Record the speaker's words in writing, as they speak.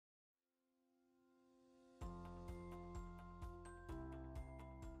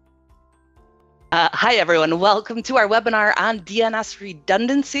Hi, everyone. Welcome to our webinar on DNS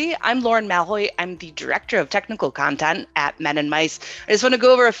redundancy. I'm Lauren Malhoy. I'm the Director of Technical Content at Men&Mice. I just want to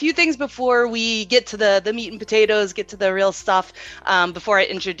go over a few things before we get to the meat and potatoes, get to the real stuff, before I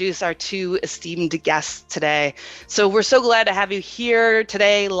introduce our two esteemed guests today. So we're so glad to have you here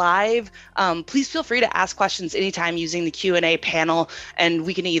today live. Please feel free to ask questions anytime using the Q&A panel, and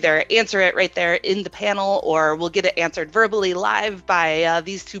we can either answer it right there in the panel, or we'll get it answered verbally live by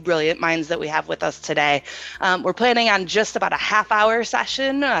these two brilliant minds that we have with us today. We're planning on just about a half-hour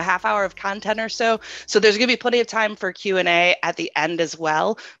session, a half hour of content or so. So there's going to be plenty of time for Q&A at the end as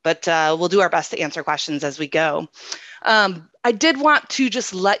well, but we'll do our best to answer questions as we go. I did want to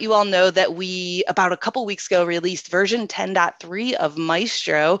just let you all know that we, about a couple weeks ago, released version 10.3 of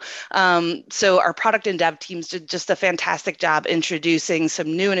Maestro. So our product and dev teams did just a fantastic job introducing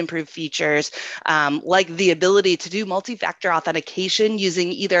some new and improved features, like the ability to do multi-factor authentication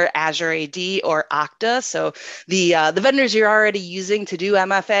using either Azure AD or Okta. So the vendors you're already using to do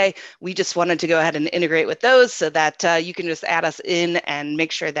MFA, we just wanted to go ahead and integrate with those so that you can just add us in and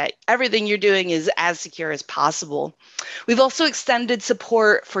make sure that everything you're doing is as secure as possible. We've also extended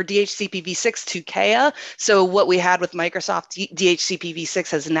support for DHCP v6 to KEA. So what we had with Microsoft, DHCP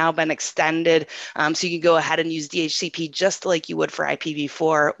v6 has now been extended. So you can go ahead and use DHCP just like you would for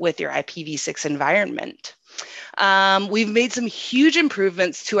IPv4 with your IPv6 environment. We've made some huge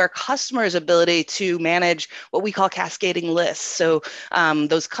improvements to our customers' ability to manage what we call cascading lists. So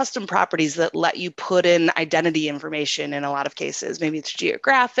those custom properties that let you put in identity information in a lot of cases. Maybe it's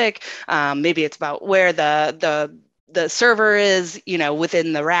geographic, maybe it's about where the server is,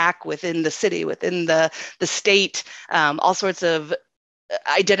 within the rack, within the city, within the state, all sorts of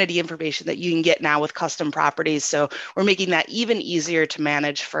identity information that you can get now with custom properties. So we're making that even easier to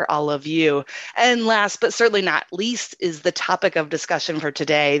manage for all of you. And last but certainly not least is the topic of discussion for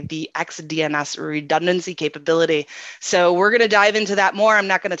today, the XDNS redundancy capability. So we're going to dive into that more. I'm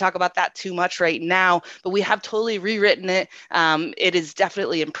not going to talk about that too much right now, but we have totally rewritten it. It is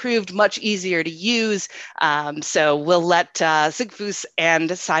definitely improved, much easier to use. So we'll let Sigfus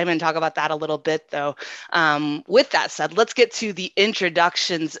and Simon talk about that a little bit, though. With that said, let's get to the introductions.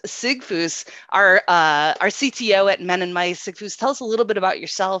 Sigfus, our CTO at Men&Mice. Sigfus, tell us a little bit about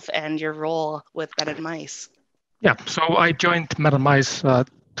yourself and your role with Men&Mice. Yeah, so I joined Men&Mice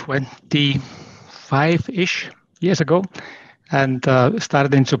 25-ish years ago and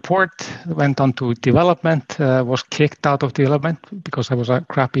started in support, went on to development, was kicked out of development because I was a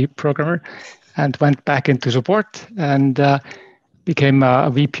crappy programmer, and went back into support and became a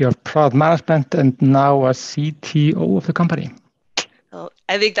VP of product management and now a CTO of the company. Well,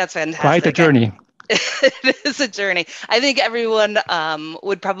 I think that's fantastic. Quite a journey. It is a journey. I think everyone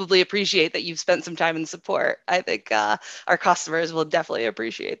would probably appreciate that you've spent some time in support. I think our customers will definitely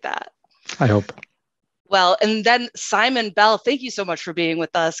appreciate that. I hope. Well, and then Simon Bell, thank you so much for being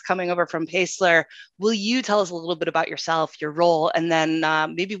with us, coming over from Paceler. Will you tell us a little bit about yourself, your role, and then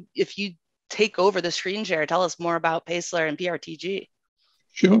maybe if you take over the screen share, tell us more about Paceler and PRTG.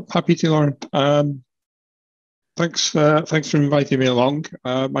 Sure, happy to, Lauren. Thanks for inviting me along.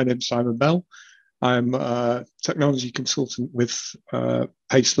 My name's Simon Bell. I'm a technology consultant with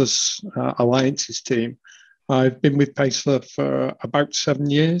Paceler's Alliances team. I've been with Paceler for about 7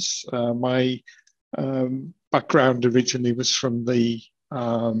 years. My background originally was from the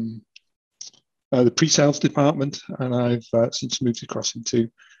pre-sales department, and I've since moved across into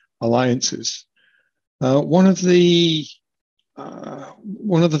Alliances. One of the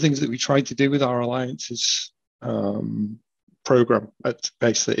things that we tried to do with our Alliances program at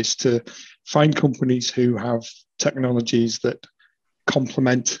Paceler is to find companies who have technologies that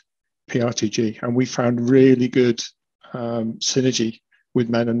complement PRTG, and we found really good synergy with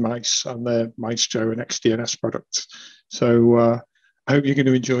Men&Mice and their Maestro and XDNS products. So I hope you're going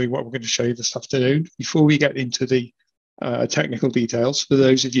to enjoy what we're going to show you this afternoon. Before we get into the technical details, for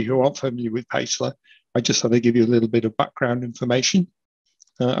those of you who aren't familiar with Paceler, I just thought I'd give you a little bit of background information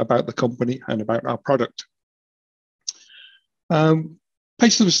about the company and about our product.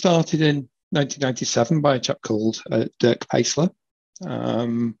 Paceler was started in 1997 by a chap called Dirk Paceler.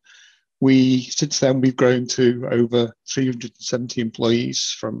 Since then, we've grown to over 370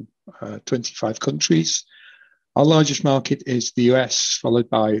 employees from 25 countries. Our largest market is the US, followed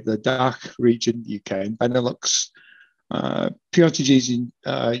by the DACH region, UK and Benelux. PRTG is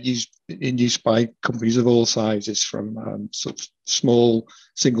in use by companies of all sizes, from sort of small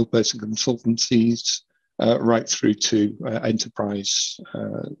single-person consultancies right through to enterprise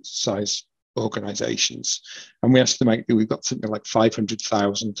size organizations. And we estimate that we've got something like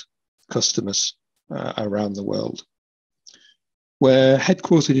 500,000 customers around the world. We're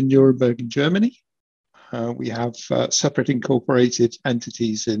headquartered in Nuremberg in Germany. We have separate incorporated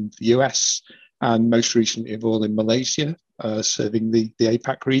entities in the US and most recently of all in Malaysia, serving the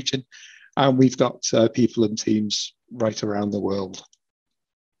APAC region. And we've got people and teams right around the world.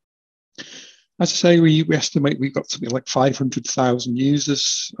 As I say, we estimate we've got something like 500,000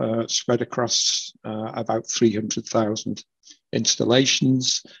 users spread across about 300,000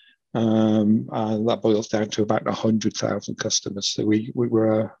 installations. And that boils down to about 100,000 customers. So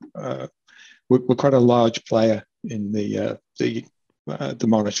we're quite a large player in the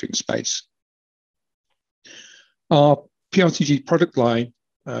monitoring space. Our PRTG product line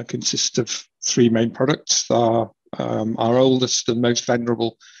consists of three main products. Our oldest and most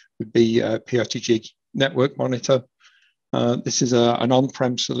venerable would be PRTG Network Monitor. This is an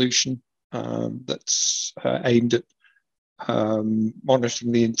on-prem solution that's aimed at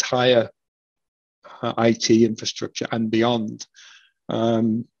monitoring the entire IT infrastructure and beyond.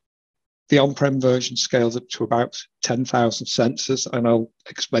 The on-prem version scales up to about 10,000 sensors, and I'll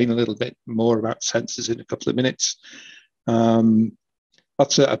explain a little bit more about sensors in a couple of minutes.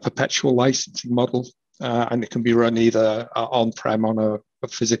 That's a perpetual licensing model, and it can be run either on-prem on a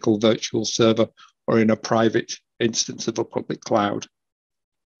physical virtual server or in a private instance of a public cloud.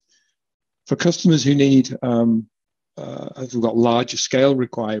 For customers who need, as we've got larger scale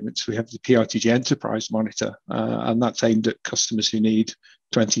requirements, we have the PRTG Enterprise Monitor, and that's aimed at customers who need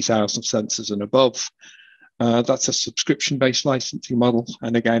 20,000 sensors and above. That's a subscription-based licensing model,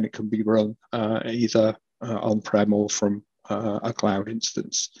 and again, it can be run either on-prem or from a cloud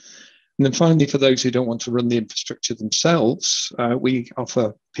instance. And then finally, for those who don't want to run the infrastructure themselves, we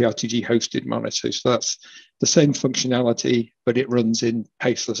offer PRTG hosted monitors. So that's the same functionality, but it runs in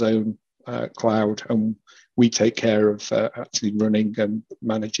Paceler's own cloud, and we take care of actually running and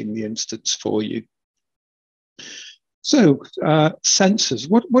managing the instance for you. So sensors,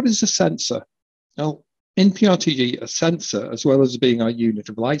 what is a sensor? Well, in PRTG, a sensor, as well as being our unit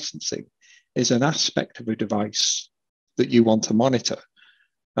of licensing, is an aspect of a device that you want to monitor.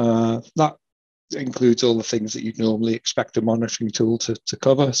 That includes all the things that you'd normally expect a monitoring tool to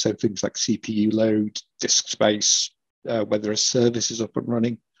cover. So things like CPU load, disk space, whether a service is up and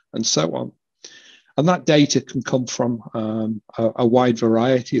running, and so on. And that data can come from a wide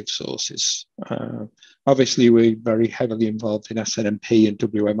variety of sources. Obviously, we're very heavily involved in SNMP and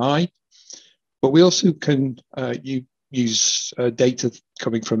WMI, but we also can use data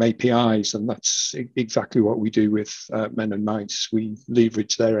coming from APIs, and that's exactly what we do with Men&Mice. We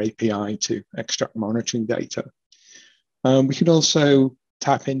leverage their API to extract monitoring data. We can also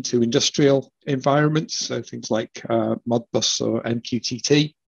tap into industrial environments, so things like Modbus or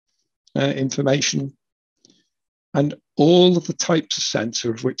MQTT information. And all of the types of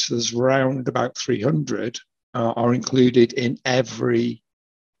sensor, of which there's around about 300, are included in every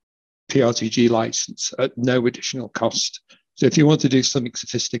PRTG license at no additional cost. So if you want to do something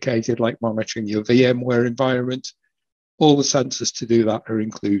sophisticated like monitoring your VMware environment, all the sensors to do that are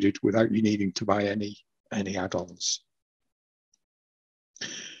included without you needing to buy any add-ons.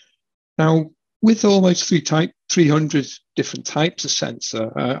 Now, with almost 300 different types of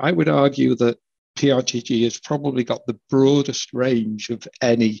sensor, I would argue that PRTG has probably got the broadest range of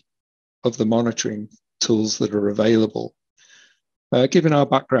any of the monitoring tools that are available. Given our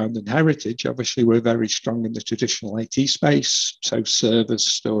background and heritage, obviously we're very strong in the traditional IT space, so servers,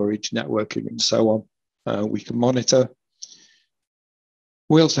 storage, networking, and so on, we can monitor.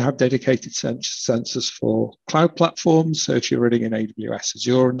 We also have dedicated sensors for cloud platforms. So if you're running in AWS,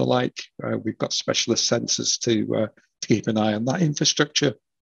 Azure, and the like, we've got specialist sensors to keep an eye on that infrastructure.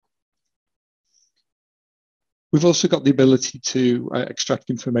 We've also got the ability to extract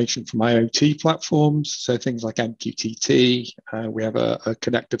information from IoT platforms, so things like MQTT. We have a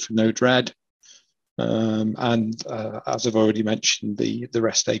connector for Node-RED. And as I've already mentioned, the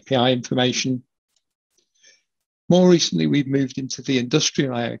REST API information. More recently, we've moved into the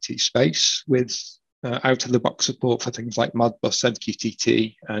industrial IoT space with out-of-the-box support for things like Modbus,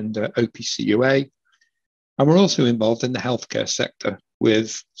 MQTT, and OPC-UA. And we're also involved in the healthcare sector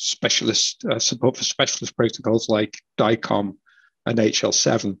with specialist support for specialist protocols like DICOM and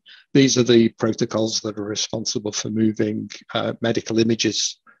HL7. These are the protocols that are responsible for moving medical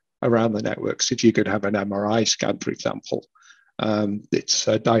images around the networks. If you could have an MRI scan, for example, it's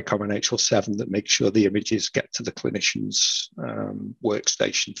DICOM and HL7 that make sure the images get to the clinician's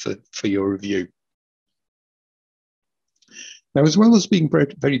workstation for your review. Now, as well as being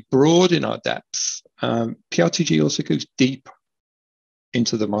very broad in our depth, PRTG also goes deep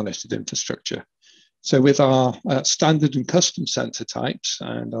into the monitored infrastructure. So with our standard and custom sensor types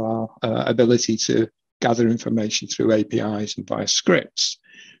and our ability to gather information through APIs and via scripts.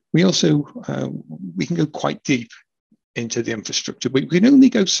 We also, we can go quite deep into the infrastructure, but we can only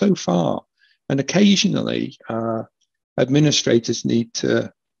go so far. And occasionally, administrators need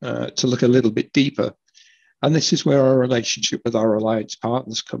to look a little bit deeper. And this is where our relationship with our alliance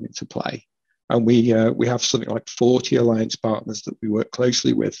partners come into play. And we have something like 40 alliance partners that we work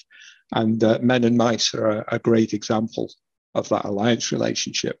closely with. And Men&Mice are a great example of that alliance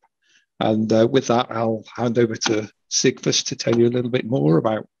relationship. And with that, I'll hand over to Sigfus to tell you a little bit more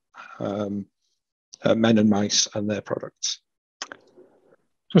about Men&Mice and their products.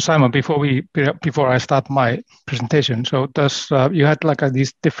 So Simon, before I start my presentation, so does you had like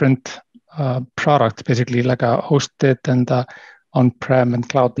these different products, basically like a hosted and on-prem and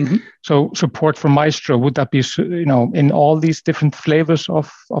cloud. Mm-hmm. So support for Maestro, would that be in all these different flavors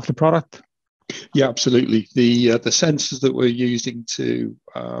of the product? Yeah, absolutely. The sensors that we're using to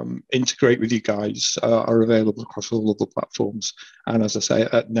integrate with you guys are available across all of the platforms, and as I say,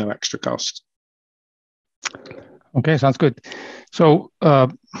 at no extra cost. Okay, sounds good. So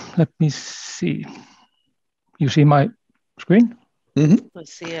let me see. You see my screen? Mm-hmm.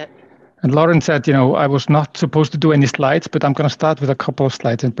 Let's see it. And Lauren said, I was not supposed to do any slides, but I'm going to start with a couple of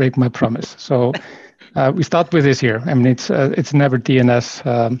slides and break my promise. So we start with this here. I mean, it's never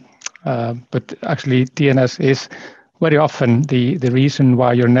DNS, but actually DNS is very often the reason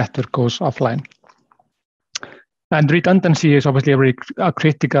why your network goes offline. And redundancy is obviously a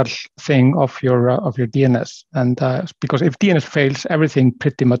critical thing of your DNS, and because if DNS fails, everything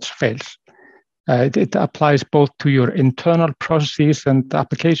pretty much fails. It applies both to your internal processes and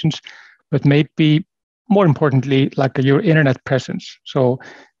applications, but maybe more importantly, like your internet presence. So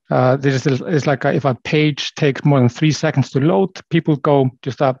this is like if a page takes more than 3 seconds to load, people go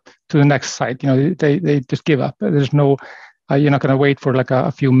just up to the next site. They just give up. There's no, you're not going to wait for like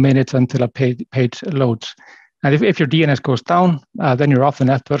a few minutes until a page loads. And if your DNS goes down, then you're off the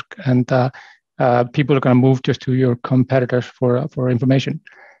network, and people are going to move just to your competitors for information.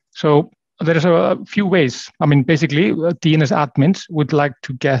 So there's a few ways. I mean, basically, DNS admins would like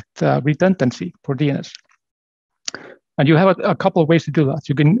to get redundancy for DNS. And you have a couple of ways to do that.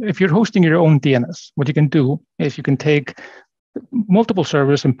 You can, if you're hosting your own DNS, what you can do is you can take multiple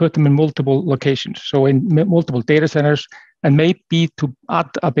servers and put them in multiple locations. So in multiple data centers, and maybe to add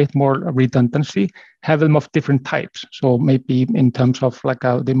a bit more redundancy, have them of different types. So maybe in terms of like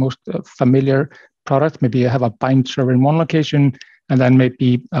the most familiar product, maybe you have a bind server in one location, and then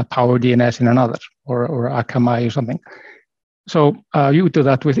maybe a Power DNS in another, or Akamai or something. So you would do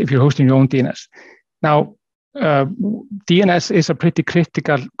that with if you're hosting your own DNS. Now, DNS is a pretty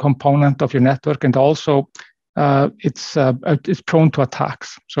critical component of your network, and also it's prone to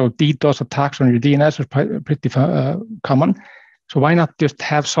attacks. So DDoS attacks on your DNS are pretty common. So why not just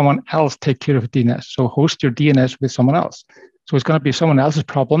have someone else take care of DNS? So host your DNS with someone else. So it's going to be someone else's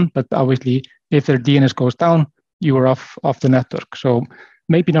problem, but obviously if their DNS goes down, you are off the network. So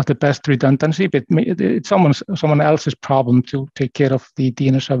maybe not the best redundancy, but it's someone else's problem to take care of the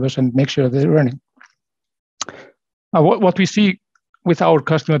DNS servers and make sure they're running. What we see with our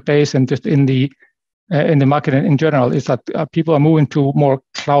customer base and just in the market in general is that people are moving to more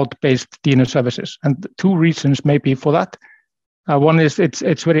cloud-based DNS services, and two reasons maybe for that. One is it's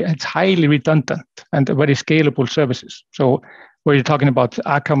highly redundant and very scalable services. So where you're talking about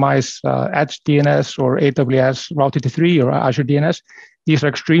Akamai's Edge DNS or AWS Route 83 or Azure DNS, these are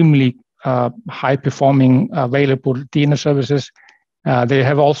extremely high-performing, available DNS services. They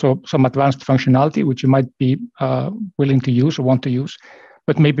have also some advanced functionality which you might be willing to use or want to use,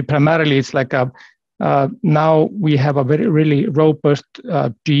 but maybe primarily it's like now we have a really robust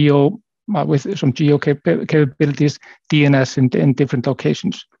geo with some geo capabilities DNS in different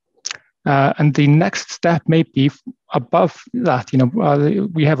locations. And the next step may be above that.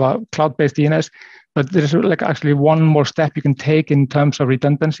 We have a cloud-based DNS, but there's like actually one more step you can take in terms of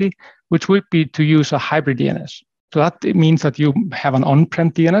redundancy, which would be to use a hybrid DNS. So that means that you have an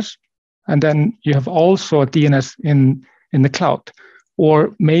on-prem DNS, and then you have also a DNS in the cloud,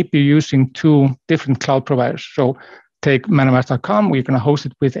 or maybe using two different cloud providers. So take Men&Mice.com, we're going to host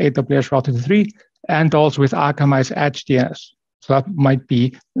it with AWS Route 83 and also with Akamai's Edge DNS. So that might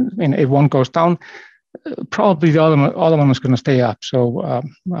be, if one goes down, probably the other one is going to stay up. So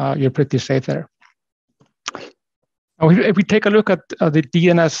you're pretty safe there. Now, if we take a look at the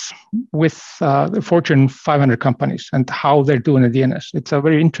DNS with the Fortune 500 companies and how they're doing the DNS, it's a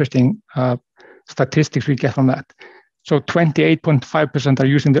very interesting statistics we get from that. So 28.5% are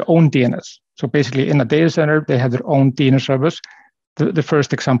using their own DNS. So basically in a data center, they have their own DNS servers. The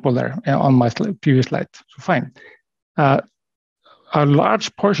first example there on my previous slide. So fine. A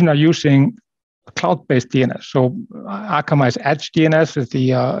large portion are using cloud-based DNS. So Akamai's Edge DNS is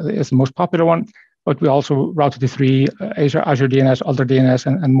the most popular one, but we also Route 53, Azure DNS, other DNS,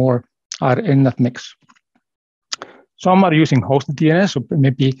 and more are in that mix. Some are using hosted DNS, so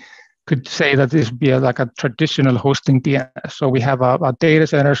maybe could say that this would be like a traditional hosting DNS. So we have a data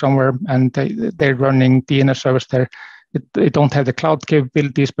center somewhere, and they're running DNS service there. They don't have the cloud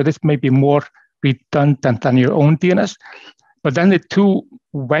capabilities, but it may be more redundant than your own DNS. But then the two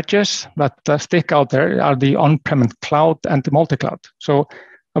wedges that stick out there are the on-prem and cloud and the multi-cloud. So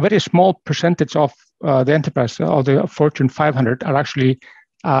a very small percentage of the enterprise or the Fortune 500 are actually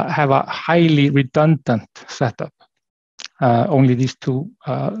have a highly redundant setup. Only these two,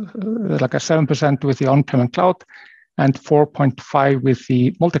 like a 7% with the on-prem and cloud, and 4.5% with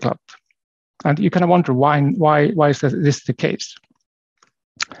the multi-cloud. And you kind of wonder why is this the case?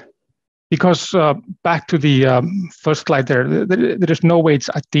 Because back to the first slide there is no way it's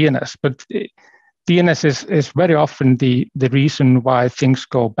a DNS, but DNS is very often the reason why things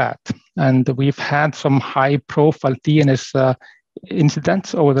go bad. And we've had some high-profile DNS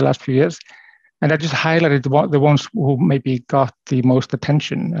incidents over the last few years. And I just highlighted the ones who maybe got the most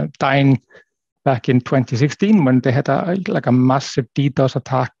attention. Dyn back in 2016 when they had a massive DDoS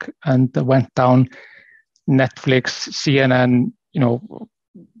attack and went down. Netflix, CNN,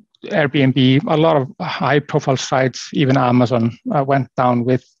 Airbnb, a lot of high-profile sites, even Amazon went down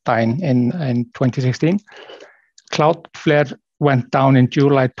with Dyn in 2016. Cloudflare went down in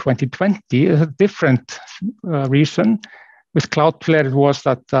July 2020. It's a different reason. With Cloudflare, it was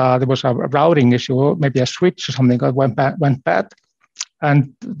that there was a routing issue, maybe a switch or something that went bad,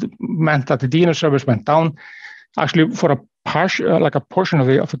 and meant that the DNS service went down. Actually, for a portion of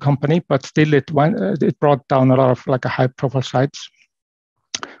the company, but still it brought down a lot of a high-profile sites.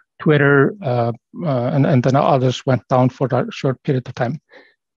 Twitter and then others went down for a short period of time.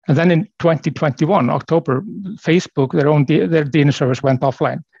 And then in 2021, October, Facebook, their DNS service went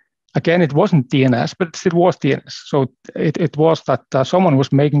offline. Again, it wasn't DNS, but it still was DNS. So it was that someone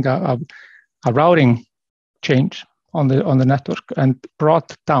was making a routing change on the network and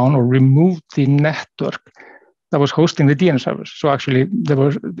brought down or removed the network that was hosting the DNS service. So actually,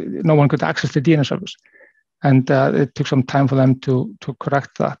 no one could access the DNS service. And it took some time for them to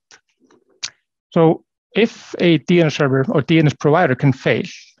correct that. So if a DNS server or DNS provider can fail,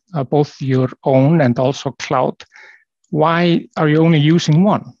 both your own and also cloud, why are you only using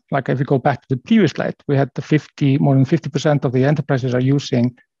one? Like if you go back to the previous slide, we had more than 50% of the enterprises are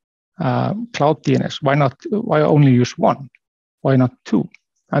using cloud DNS. Why only use one? Why not two?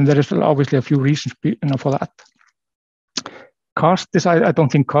 And there is obviously a few reasons for that. Cost is, I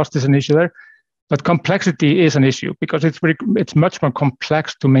don't think cost is an issue there. But complexity is an issue because it's much more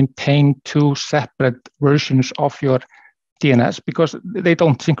complex to maintain two separate versions of your DNS because they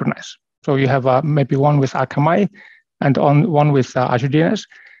don't synchronize. So you have maybe one with Akamai and one with Azure DNS.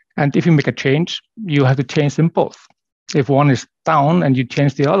 And if you make a change, you have to change them both. If one is down and you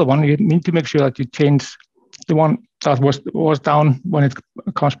change the other one, you need to make sure that you change the one that was down when it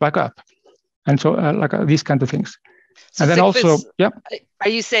comes back up. And so these kind of things. So and then also, yeah. Are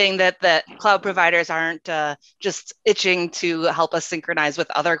you saying that cloud providers aren't just itching to help us synchronize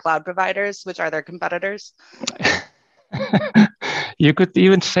with other cloud providers, which are their competitors? You could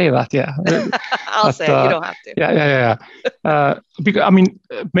even say that, yeah. I'll say it. You don't have to. Yeah. Because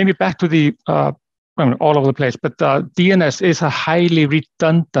maybe back to the all over the place, but DNS is a highly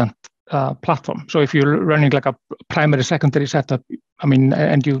redundant platform. So if you're running like a primary, secondary setup,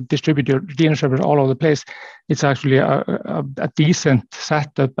 and you distribute your DNS servers all over the place, it's actually a decent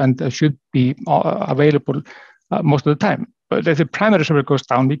setup and should be available most of the time. But if the primary server goes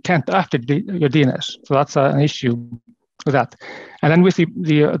down, you can't update your DNS. So that's an issue with that. And then with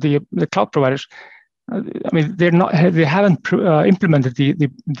the cloud providers, they haven't implemented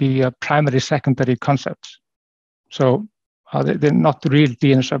the primary, secondary concepts. So they're not real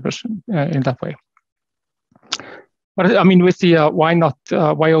DNS servers in that way. But with the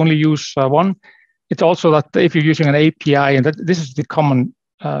why only use one? It's also that if you're using an API, and this is the common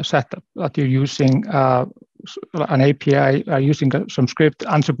setup, that you're using an API, using some script,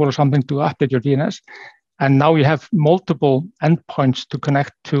 Ansible or something to update your DNS. And now you have multiple endpoints to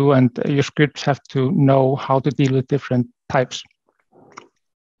connect to, and your scripts have to know how to deal with different types.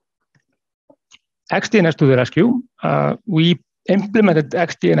 XDNS to the rescue. We implemented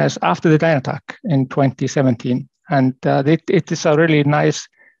XDNS after the Dyn attack in 2017. And it is a really nice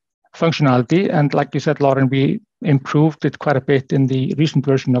functionality. And like you said, Lauren, we improved it quite a bit in the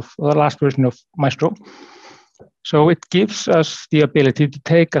last version of Maestro. So it gives us the ability to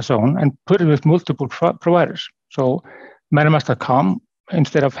take a zone and put it with multiple providers. So Men&Mice.com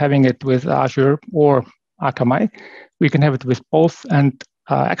instead of having it with Azure or Akamai, we can have it with both. And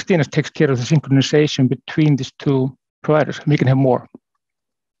XDNS takes care of the synchronization between these two providers. We can have more.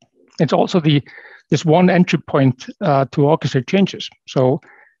 It's also this one entry point to orchestrate changes. So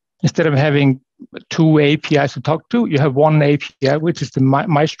instead of having two APIs to talk to, you have one API, which is the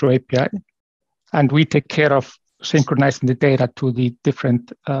Maestro API, and we take care of synchronizing the data to the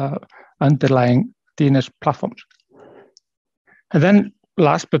different underlying DNS platforms. And then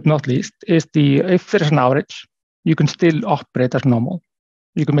last but not least is if there's an outage, you can still operate as normal.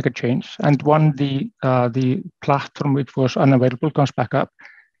 You can make a change, and when the platform which was unavailable comes back up,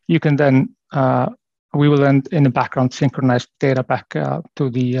 you can then we will then in the background synchronize data back to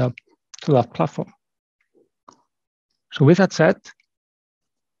that platform. So with that said,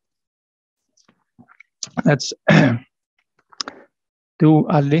 let's do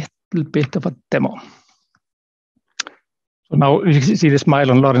a little bit of a demo. So now you see the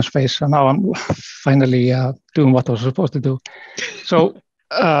smile on Lauren's face. So now I'm finally doing what I was supposed to do. So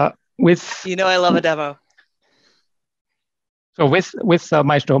with I love a demo. So with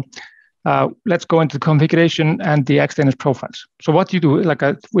Maestro, let's go into the configuration and the XDNS profiles. So what you do,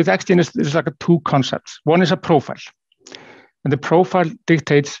 with XDNS, there's two concepts. One is a profile, and the profile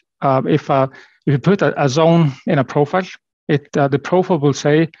dictates if you put a zone in a profile, the profile will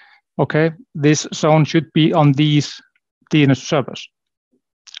say, okay, this zone should be on these DNS servers,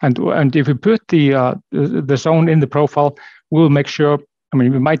 and if you put the zone in the profile, we'll make sure. I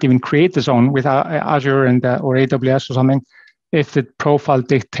mean, we might even create the zone with Azure and or AWS or something, if the profile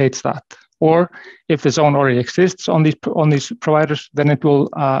dictates that, or if the zone already exists on these providers, then it will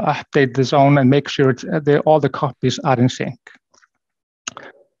update the zone and make sure all the copies are in sync.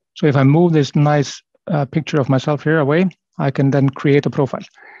 So if I move this nice picture of myself here away, I can then create a profile.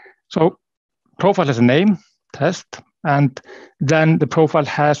 So profile has a name, test, and then the profile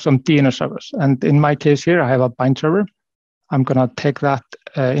has some DNS servers. And in my case here, I have a bind server. I'm going to take that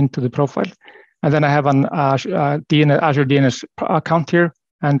into the profile. And then I have an Azure DNS account here,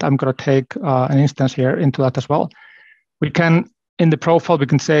 and I'm going to take an instance here into that as well. We can, in the profile, we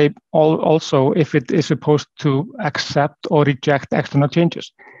can say also if it is supposed to accept or reject external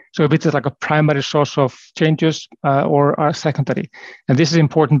changes. So if it's like a primary source of changes or a secondary. And this is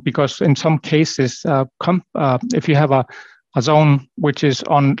important because in some cases, if you have a zone which is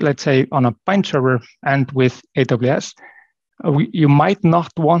on, let's say, on a bind server and with AWS, you might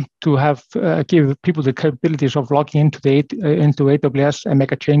not want to have give people the capabilities of logging into AWS and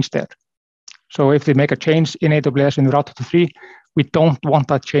make a change there. So if they make a change in AWS in Route 3, we don't want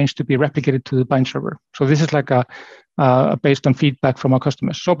that change to be replicated to the bind server. So this is like based on feedback from our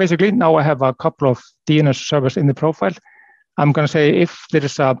customers. So basically, now I have a couple of DNS servers in the profile. I'm going to say if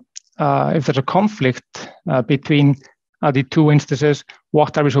there's a conflict between the two instances,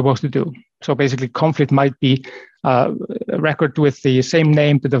 what are we supposed to do? So basically, conflict might be a record with the same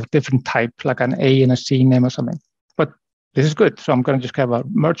name but of different type, like an A and a C name or something. But this is good. So I'm going to just have a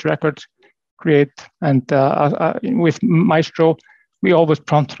merge records, create, and with Maestro, we always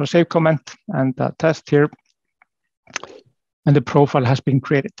prompt for a save comment and test here. And the profile has been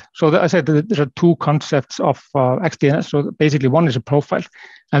created. So I said that there are two concepts of XDNS. So basically, one is a profile,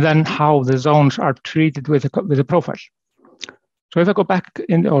 and then how the zones are treated with the profile. So if I go back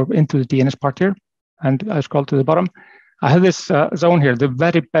into the DNS part here, and I scroll to the bottom, I have this zone here, the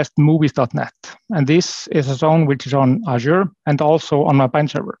very best movies.net. And this is a zone which is on Azure and also on my bind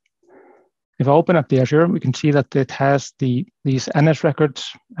server. If I open up the Azure, we can see that it has these NS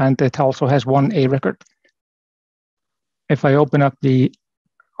records, and it also has one A record. If I open up the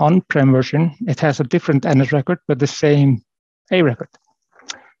on-prem version, it has a different NS record, but the same A record.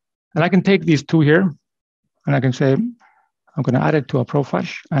 And I can take these two here, and I can say, I'm going to add it to a profile,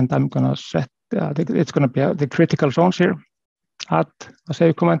 and I'm going to set, it's going to be the critical zones here. Add a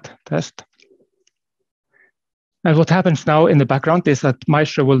save comment, test. And what happens now in the background is that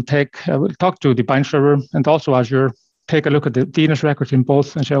Maestro will talk to the bind server and also Azure, take a look at the DNS records in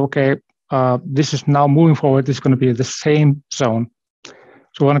both and say, okay, this is now moving forward. This is going to be the same zone.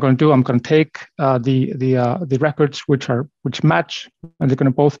 So what I'm going to do, I'm going to take the records which match, and they're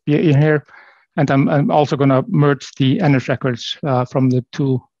going to both be in here. And I'm also going to merge the NS records from the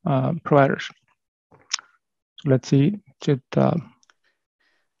two providers. So let's see, the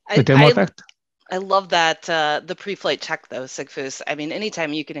demo effect. I love that the pre-flight check though, Sigfús. I mean,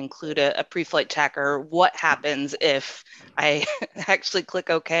 anytime you can include a pre-flight check or what happens if I actually click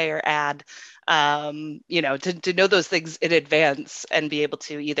OK or add, to know those things in advance and be able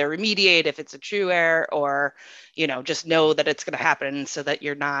to either remediate if it's a true error or, just know that it's going to happen so that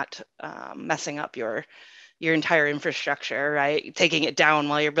you're not messing up your your entire infrastructure, right? Taking it down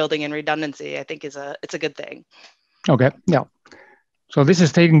while you're building in redundancy, I think it's a good thing. Okay, yeah. So this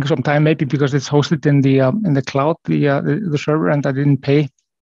is taking some time, maybe because it's hosted in the cloud, the server, and I didn't pay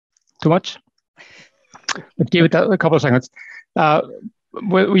too much. But give it a couple of seconds.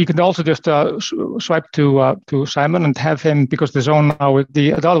 You can also just swipe to Simon and have him, because the zone now,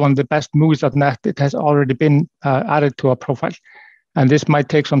 the other one, the bestmovies.net, it has already been added to our profile. And this might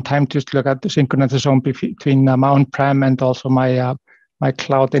take some time to just look at the synchronize the zone between my on-prem and also my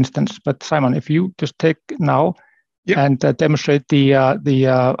cloud instance. But Simon, if you just take now and demonstrate the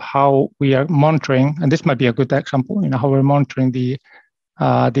how we are monitoring, and this might be a good example, how we're monitoring the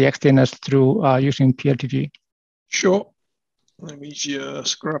XDNS through using PRTG. Sure. Let me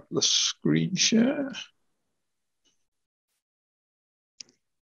just grab the screen share.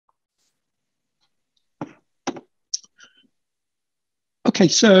 Okay,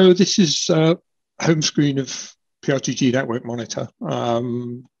 so this is home screen of PRTG Network Monitor.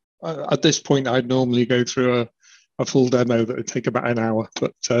 At this point, I'd normally go through a full demo that would take about an hour,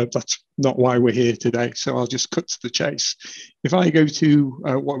 but that's not why we're here today. So I'll just cut to the chase. If I go to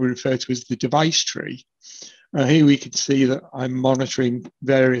what we refer to as the device tree, here we can see that I'm monitoring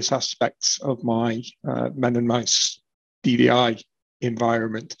various aspects of my Men&Mice DDI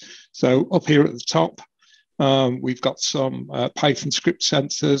environment. So up here at the top, we've got some Python script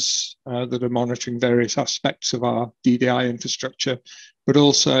sensors that are monitoring various aspects of our DDI infrastructure, but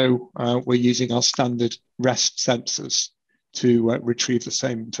also we're using our standard REST sensors to retrieve the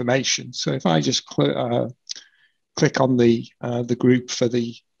same information. So if I just click on the group for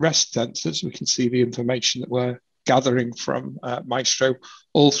the REST sensors, we can see the information that we're gathering from Maestro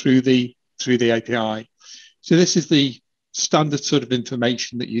all through the API. So this is the standard sort of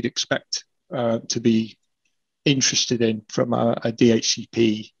information that you'd expect to be interested in from a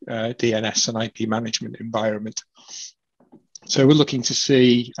DHCP, DNS and IP management environment. So we're looking to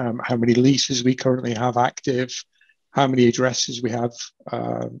see how many leases we currently have active, how many addresses we have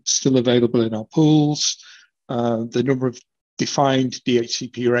still available in our pools, the number of defined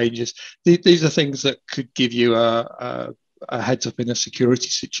DHCP ranges. These are things that could give you a heads up in a security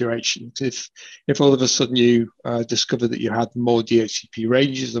situation. If all of a sudden you discover that you had more DHCP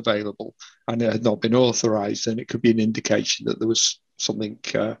ranges available and it had not been authorized, then it could be an indication that there was something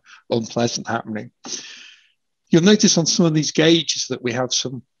unpleasant happening. You'll notice on some of these gauges that we have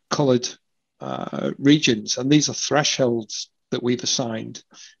some colored regions, and these are thresholds that we've assigned.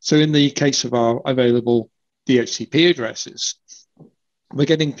 So in the case of our available DHCP addresses, we're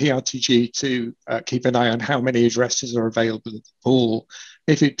getting PRTG to keep an eye on how many addresses are available in the pool.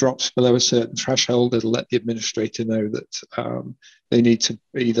 If it drops below a certain threshold, it'll let the administrator know that they need to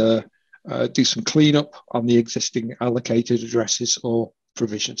either do some cleanup on the existing allocated addresses or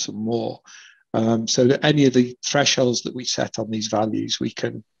provision some more. So that any of the thresholds that we set on these values, we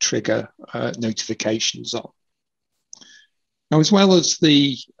can trigger notifications on. Now, as well as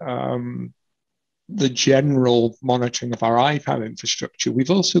the general monitoring of our IPAM infrastructure,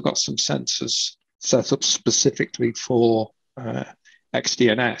 we've also got some sensors set up specifically for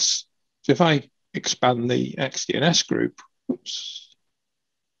XDNS. So if I expand the XDNS group,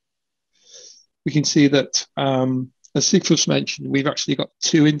 we can see that, as Sigfús mentioned, we've actually got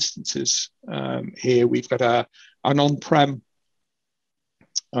two instances here. We've got an on-prem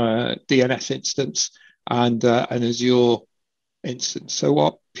DNS instance and an Azure instance. So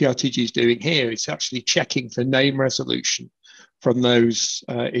what PRTG is doing here is actually checking for name resolution from those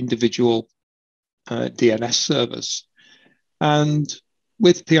individual DNS servers. And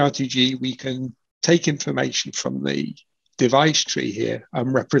with PRTG, we can take information from the device tree here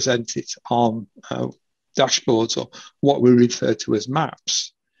and represent it on dashboards, or what we refer to as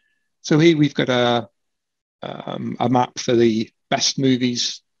maps. So here we've got a map for the Best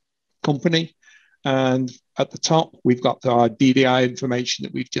Movies company. And at the top, we've got our DDI information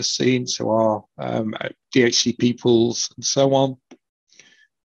that we've just seen, so our DHCP pools and so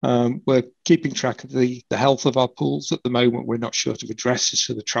on. We're keeping track of the health of our pools. At the moment, we're not short of addresses,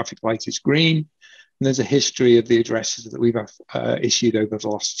 so the traffic light is green. And there's a history of the addresses that we've issued over the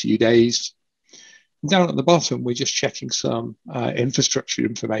last few days. Down at the bottom, we're just checking some infrastructure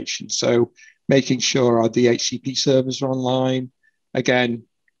information. So making sure our DHCP servers are online. Again,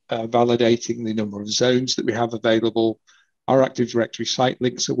 validating the number of zones that we have available. Our Active Directory site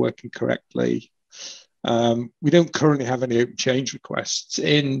links are working correctly. We don't currently have any open change requests.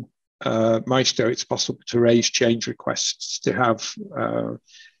 In Maestro, it's possible to raise change requests to have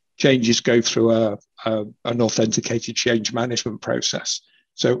changes go through an authenticated change management process.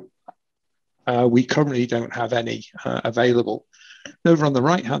 So we currently don't have any available. Over on the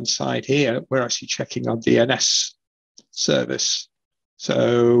right-hand side here, we're actually checking our DNS service.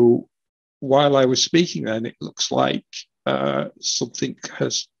 So while I was speaking then, it looks like something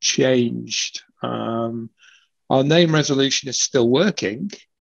has changed. Our name resolution is still working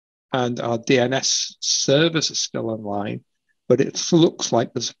and our DNS servers are still online, but it looks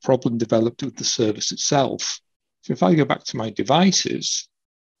like there's a problem developed with the service itself. So if I go back to my devices,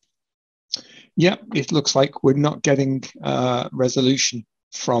 yep, it looks like we're not getting resolution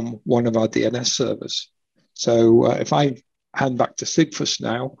from one of our DNS servers. So if I hand back to Sigfus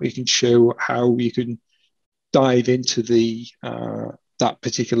now, we can show how we can dive into the that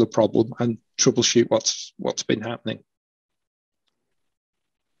particular problem and troubleshoot what's been happening.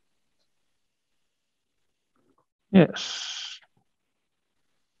 Yes.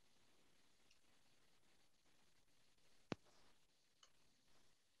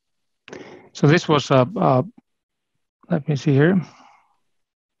 So this was let me see here.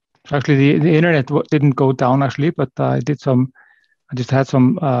 So actually, the internet didn't go down actually, but I just had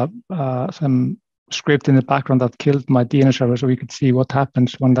some script in the background that killed my DNS server, so we could see what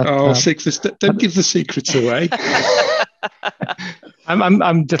happens when that. Oh, Sigfus, don't give the secrets away.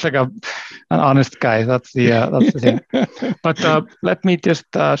 I'm just like an honest guy. That's the thing. But let me just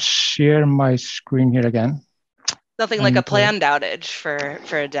share my screen here again. Nothing like a planned outage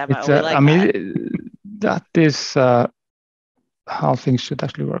for a demo. We like I mean, that is how things should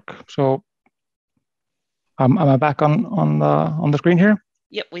actually work. So, am I back on the screen here?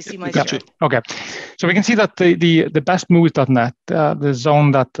 Yep, we see Maestro. Okay, so we can see that the bestmovies.net, the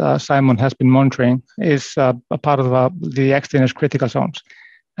zone that Simon has been monitoring, is a part of the XDNS critical zones.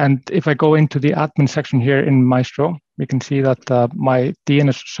 And if I go into the admin section here in Maestro, we can see that my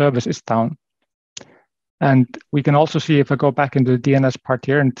DNS service is down. And we can also see, if I go back into the DNS part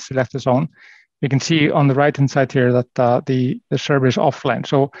here and select the zone, we can see on the right-hand side here that the server is offline.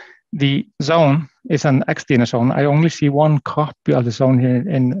 So the zone is an XDNS zone. I only see one copy of the zone here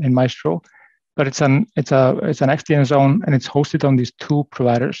in Maestro, but it's an XDNS zone and it's hosted on these two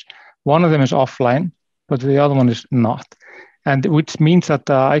providers. One of them is offline, but the other one is not. And which means that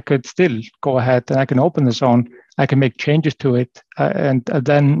I could still go ahead and I can open the zone. I can make changes to it, and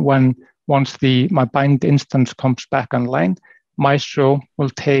then once my bind instance comes back online, Maestro will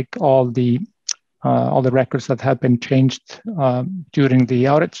take all the records that have been changed during the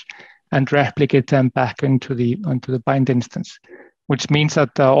outage and replicate them back into the bind instance, which means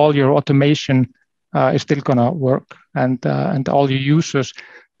that all your automation is still going to work, and all your users,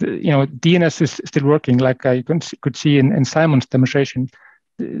 DNS is still working. Like you could see in Simon's demonstration,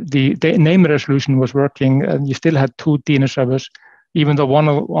 the name resolution was working, and you still had two DNS servers. Even though one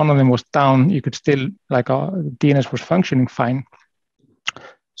of them was down, you could still, DNS was functioning fine.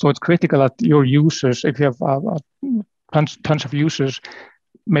 So it's critical that your users, if you have tons of users,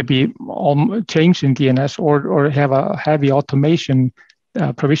 maybe change in DNS or have a heavy automation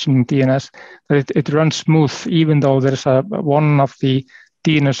provisioning DNS, that it runs smooth, even though there's one of the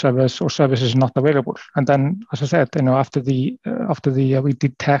DNS servers or services not available. And then, as I said, after we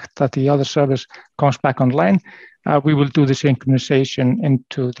detect that the other service comes back online, we will do the synchronization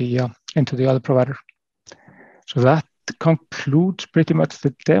into the other provider. So that concludes pretty much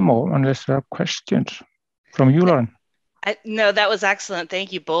the demo, unless there are questions from you, Lauren. No, that was excellent.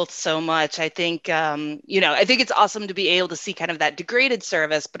 Thank you both so much. I think, I think it's awesome to be able to see kind of that degraded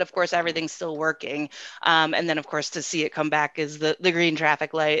service, but of course, everything's still working. And then, of course, to see it come back is the green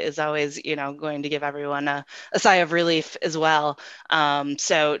traffic light is always, going to give everyone a sigh of relief as well.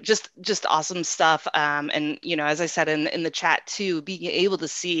 So just awesome stuff. And, as I said in the chat too, being able to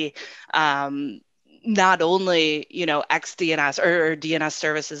see not only, XDNS or DNS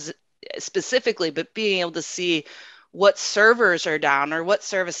services specifically, but being able to see what servers are down or what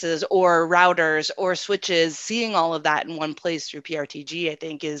services or routers or switches, seeing all of that in one place through PRTG, I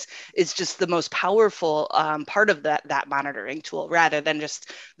think is just the most powerful part of that monitoring tool, rather than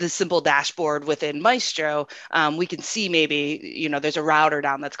just the simple dashboard within Maestro. We can see maybe, there's a router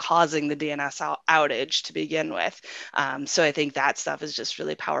down that's causing the DNS outage to begin with. So I think that stuff is just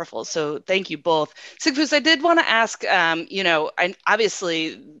really powerful. So thank you both. Sigfus, I did want to ask,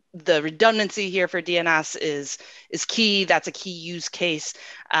 obviously the redundancy here for DNS is key. That's a key use case.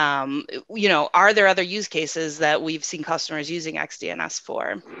 Are there other use cases that we've seen customers using XDNS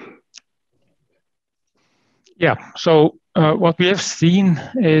for? Yeah. So what we have seen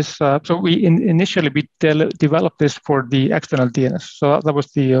is we initially developed this for the external DNS. So that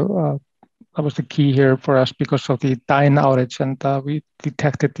was the key here for us because of the DYNE outage, and we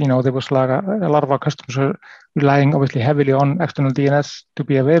detected there was a lot of our customers are relying obviously heavily on external DNS to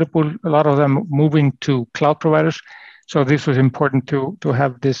be available. A lot of them moving to cloud providers. So this was important to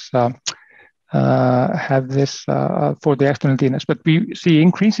have this for the external DNS. But we see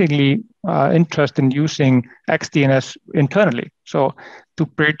increasingly interest in using XDNS internally. So to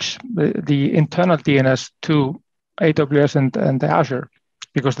bridge the internal DNS to AWS and Azure,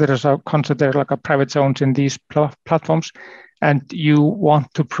 because there is a concept there like a private zones in these platforms, and you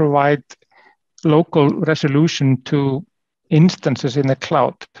want to provide local resolution to instances in the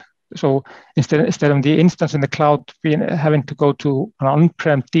cloud. So instead of the instance in the cloud having to go to an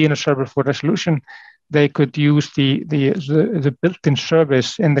on-prem DNS server for resolution, they could use the built-in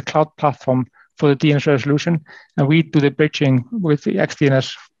service in the cloud platform for the DNS resolution, and we do the bridging with the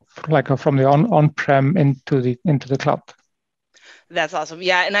XDNS from the on-prem into the cloud. That's awesome.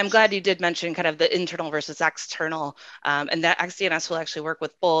 Yeah, and I'm glad you did mention kind of the internal versus external, and that XDNS will actually work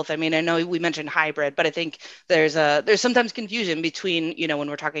with both. I mean, I know we mentioned hybrid, but I think there's sometimes confusion between, when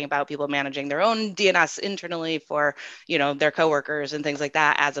we're talking about people managing their own DNS internally for, their coworkers and things like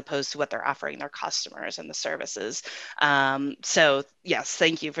that, as opposed to what they're offering their customers and the services. So yes,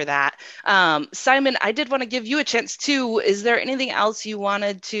 thank you for that. Simon, I did want to give you a chance too. Is there anything else you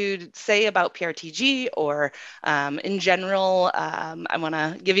wanted to say about PRTG or in general? I want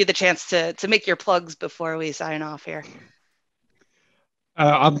to give you the chance to make your plugs before we sign off here.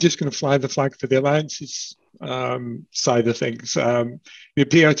 I'm just going to fly the flag for the alliances side of things.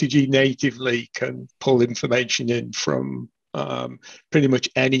 PRTG natively can pull information in from pretty much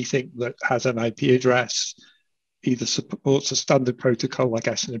anything that has an IP address, either supports a standard protocol like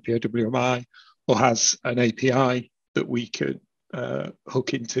SNMP or WMI, or has an API that we could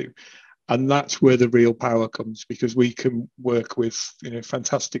hook into. And that's where the real power comes, because we can work with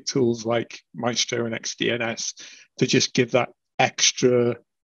fantastic tools like Maestro and XDNS to just give that extra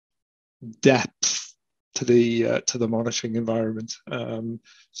depth to the monitoring environment.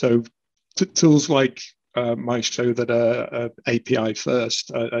 So tools like Maestro that are API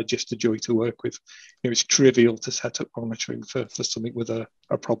first are just a joy to work with. It's trivial to set up monitoring for something with a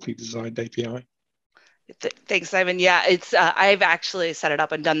properly designed API. Thanks, Simon. Yeah, it's I've actually set it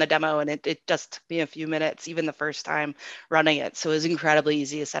up and done the demo, and it just took me a few minutes, even the first time running it. So it was incredibly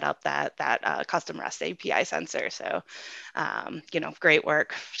easy to set up that custom REST API sensor. So, great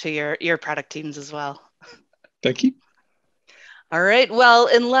work to your product teams as well. Thank you. All right. Well,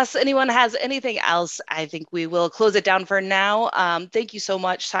 unless anyone has anything else, I think we will close it down for now. Thank you so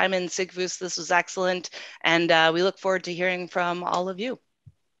much, Simon, Sigfús. This was excellent, and we look forward to hearing from all of you.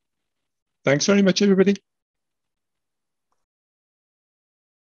 Thanks very much, everybody.